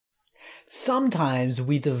Sometimes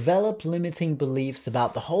we develop limiting beliefs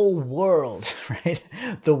about the whole world, right?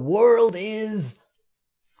 The world is...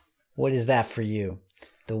 What is that for you?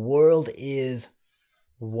 The world is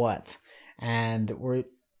what? And we're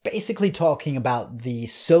basically talking about the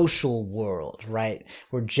social world, right?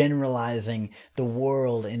 We're generalizing the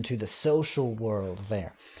world into the social world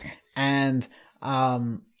there. And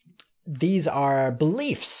these are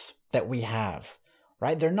beliefs that we have,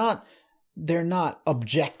 right? They're not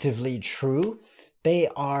objectively true. They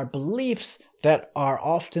are beliefs that are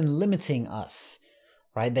often limiting us,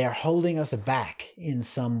 right? They are holding us back in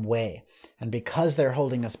some way. And because they're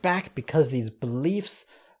holding us back, because these beliefs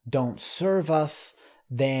don't serve us,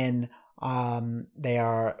 then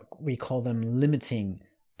we call them limiting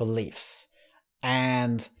beliefs.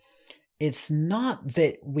 And it's not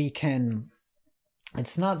that we're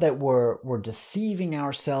deceiving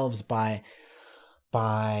ourselves by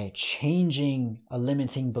changing a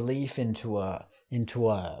limiting belief into an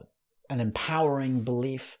empowering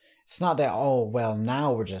belief. It's not that, oh, well,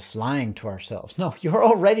 now we're just lying to ourselves. No, you're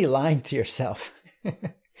already lying to yourself.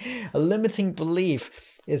 A limiting belief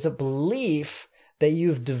is a belief that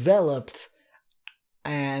you've developed,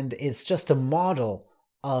 and it's just a model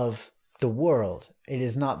of the world. It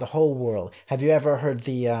is not the whole world. Have you ever heard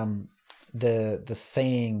the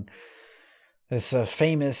saying, this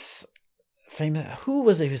famous, who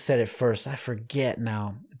was it who said it first? I forget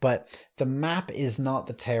now. But the map is not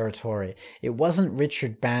the territory. It wasn't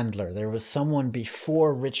Richard Bandler. There was someone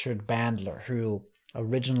before Richard Bandler who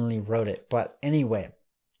originally wrote it. But anyway,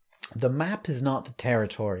 the map is not the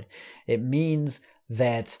territory. It means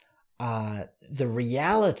that the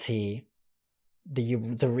reality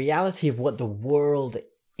of what the world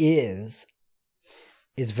is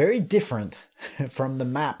very different from the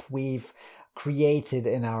map we've created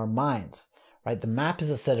in our minds, right? The map is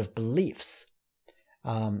a set of beliefs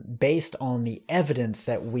based on the evidence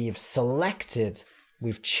that we've selected.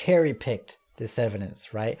 We've cherry-picked this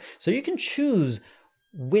evidence, right? So you can choose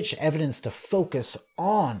which evidence to focus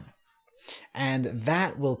on, and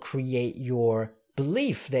that will create your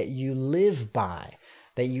belief that you live by,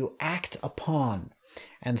 that you act upon.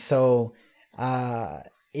 And so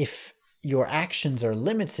if your actions are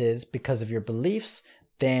limited because of your beliefs,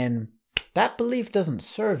 then that belief doesn't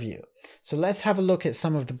serve you. So let's have a look at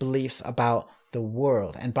some of the beliefs about the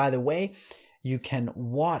world. And by the way, you can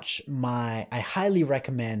watch I highly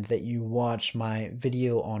recommend that you watch my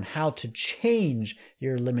video on how to change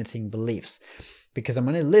your limiting beliefs, because I'm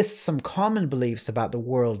going to list some common beliefs about the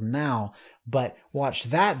world now, but watch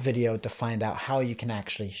that video to find out how you can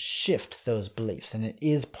actually shift those beliefs. And it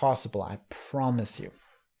is possible, I promise you.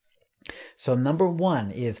 So number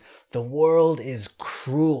one is the world is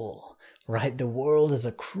cruel, right? The world is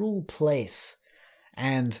a cruel place.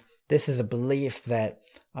 And this is a belief that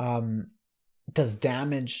does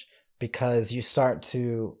damage, because you start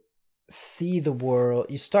to see the world,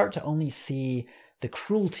 you start to only see the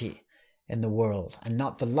cruelty in the world and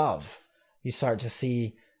not the love. You start to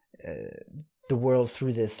see the world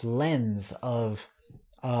through this lens of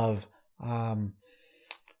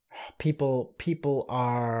people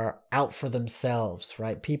are out for themselves,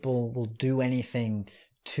 right? People will do anything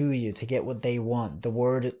to you to get what they want. The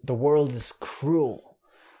world is cruel.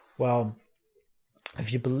 Well,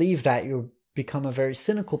 if you believe that, you become a very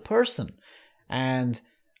cynical person. And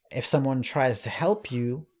if someone tries to help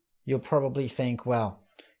you, you'll probably think, well,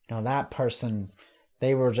 that person,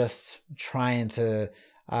 they were just trying to,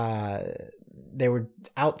 they were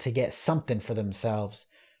out to get something for themselves,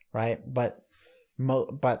 right? But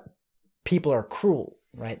people are cruel,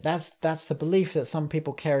 right? That's the belief that some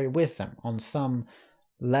people carry with them on some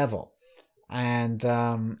level. And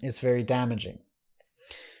it's very damaging.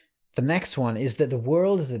 The next one is that the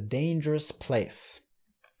world is a dangerous place.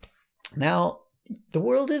 Now, the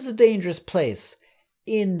world is a dangerous place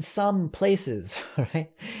in some places, right?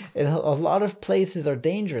 And a lot of places are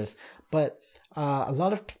dangerous, but a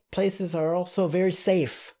lot of places are also very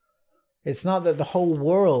safe. It's not that the whole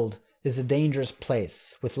world is a dangerous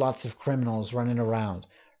place with lots of criminals running around,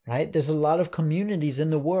 right? There's a lot of communities in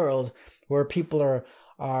the world where people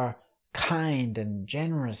are kind and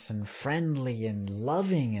generous and friendly and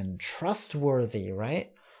loving and trustworthy,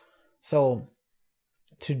 right? So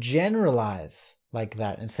to generalize like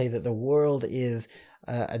that and say that the world is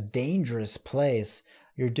a dangerous place,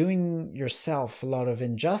 you're doing yourself a lot of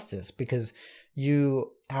injustice, because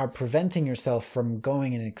you are preventing yourself from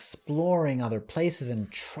going and exploring other places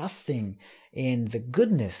and trusting in the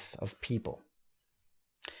goodness of people.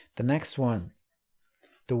 The next one,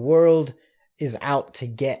 the world is out to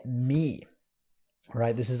get me,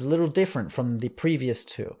 right? This is a little different from the previous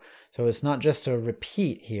two. So it's not just a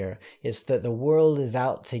repeat here. It's that the world is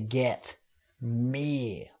out to get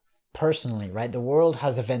me personally, right? The world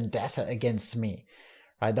has a vendetta against me,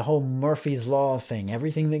 right? The whole Murphy's Law thing,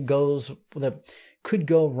 everything that could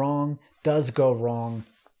go wrong does go wrong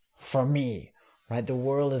for me, right? The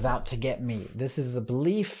world is out to get me. This is a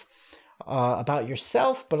belief about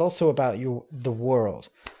yourself, but also about the world.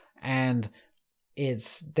 And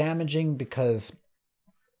it's damaging because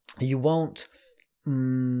you'll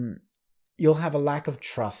have a lack of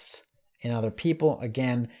trust in other people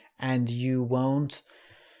again, and you won't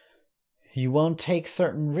take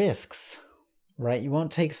certain risks, right? You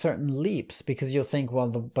won't take certain leaps because you'll think, well,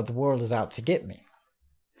 but the world is out to get me.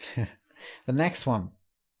 The next one,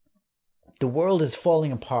 the world is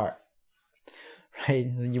falling apart, right?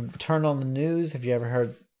 You turn on the news. Have you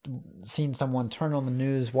ever seen someone turn on the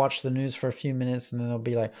news, watch the news for a few minutes, and then they'll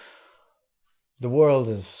be like, the world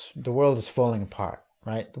is falling apart,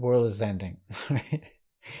 right? The world is ending,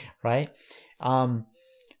 right?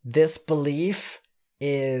 This belief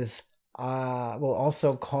will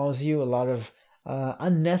also cause you a lot of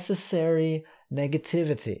unnecessary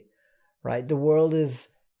negativity, right? The world is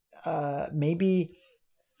maybe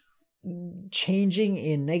changing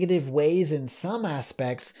in negative ways in some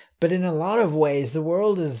aspects, but in a lot of ways, the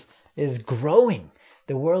world is growing.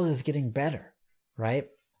 The world is getting better, right?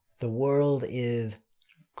 The world is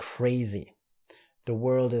crazy. The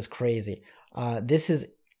world is crazy. This is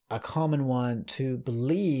a common one to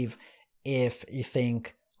believe if you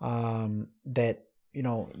think that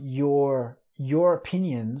your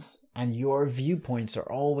opinions and your viewpoints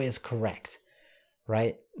are always correct,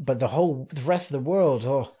 right? But the rest of the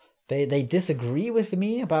world, they disagree with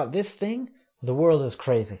me about this thing. The world is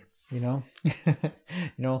crazy,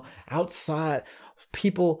 outside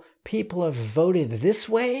people have voted this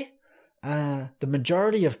way. The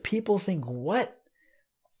majority of people think what?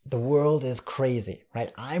 The world is crazy,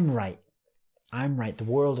 right? I'm right. The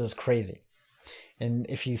world is crazy. And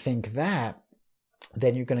if you think that,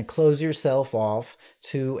 then you're going to close yourself off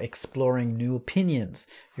to exploring new opinions.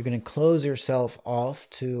 You're going to close yourself off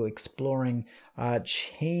to exploring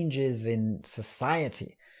changes in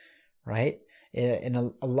society, right? In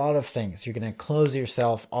a lot of things, you're going to close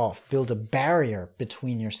yourself off, build a barrier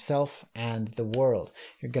between yourself and the world.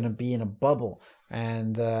 You're going to be in a bubble,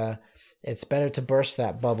 and it's better to burst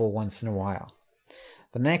that bubble once in a while.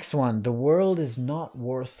 The next one, the world is not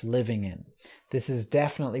worth living in. This is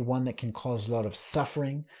definitely one that can cause a lot of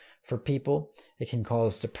suffering for people. It can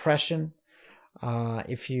cause depression.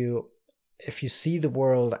 If you see the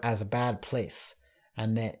world as a bad place,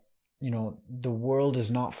 and that, the world is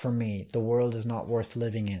not for me, the world is not worth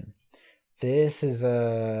living in. This is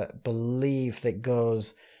a belief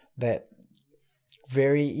that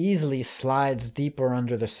very easily slides deeper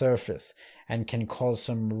under the surface and can cause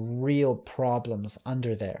some real problems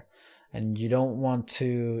under there. And you don't want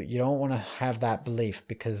to have that belief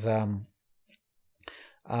because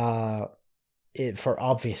for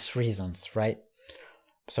obvious reasons, right?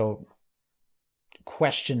 So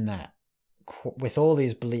question that. With all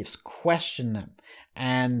these beliefs, question them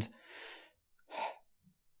and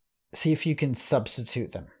see if you can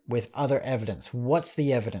substitute them with other evidence. What's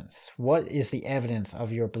the evidence? What is the evidence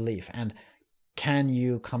of your belief? And can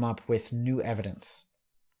you come up with new evidence?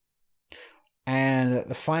 And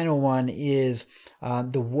the final one is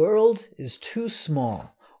the world is too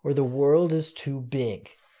small or the world is too big,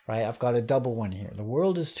 right? I've got a double one here. The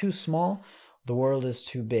world is too small, the world is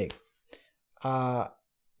too big.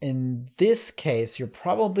 In this case, you're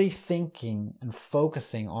probably thinking and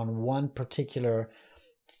focusing on one particular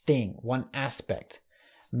thing, one aspect.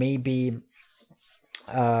 Maybe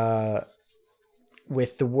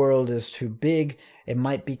with the world is too big, it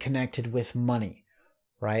might be connected with money,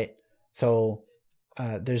 right? So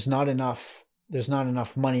there's not enough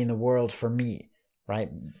money in the world for me, right?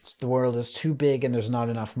 The world is too big and there's not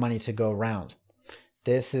enough money to go around.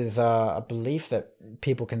 This is a belief that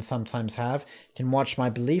people can sometimes have. You can watch my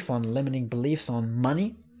belief on limiting beliefs on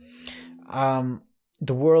money. The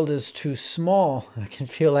world is too small. I can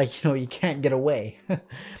feel like, you can't get away.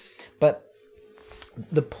 But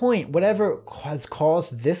the point, whatever has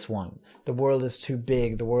caused this one, the world is too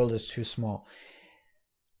big, the world is too small.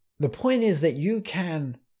 The point is that you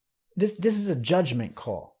can, this is a judgment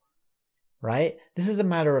call, right? This is a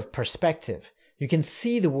matter of perspective. You can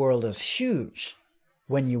see the world as huge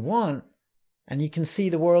when you want, and you can see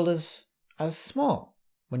the world as small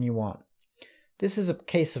when you want. This is a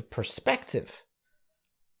case of perspective,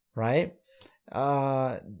 right?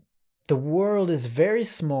 The world is very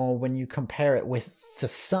small when you compare it with the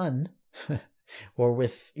sun or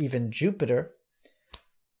with even Jupiter.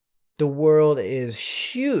 the world is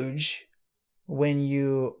huge when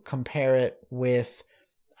you compare it with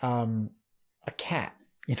a cat,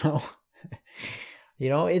 you know.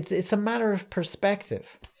 It's a matter of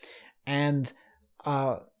perspective, and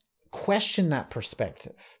question that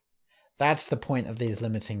perspective. That's the point of these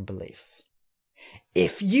limiting beliefs.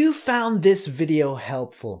 If you found this video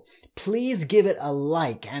helpful, please give it a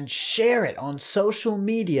like and share it on social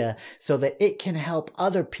media so that it can help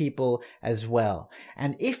other people as well.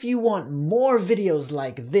 And if you want more videos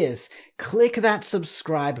like this, click that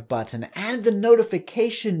subscribe button and the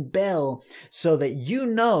notification bell so that you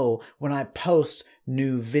know when I post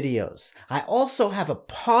new videos. I also have a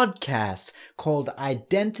podcast called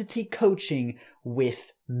Identity Coaching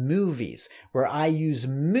with Movies, where I use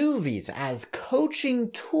movies as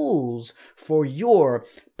coaching tools for your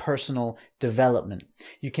personal development.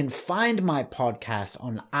 You can find my podcast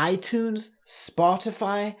on iTunes,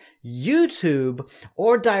 Spotify, YouTube,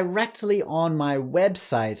 or directly on my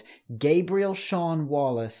website,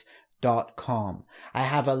 GabrielSeanWallace.com. I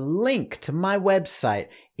have a link to my website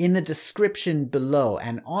in the description below,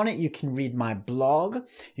 and on it you can read my blog.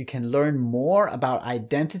 You can learn more about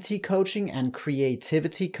identity coaching and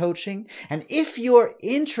creativity coaching. And if you're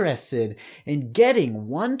interested in getting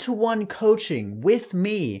one-to-one coaching with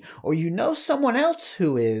me, or you know someone else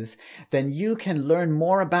who is, then you can learn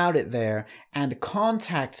more about it there and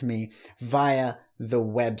contact me via the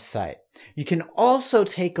website. You can also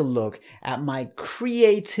take a look at my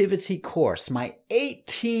creativity course, my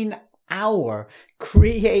 18-hour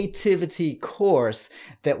creativity course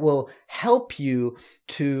that will help you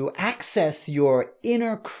to access your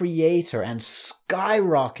inner creator and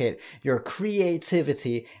skyrocket your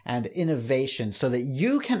creativity and innovation so that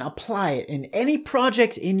you can apply it in any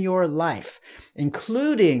project in your life,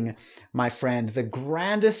 including, my friend, the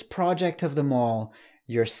grandest project of them all,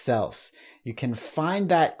 yourself. You can find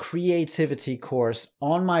that creativity course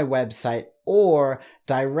on my website or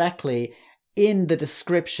directly in the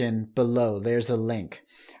description below. There's a link.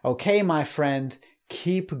 Okay, my friend,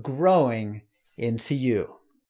 keep growing into you.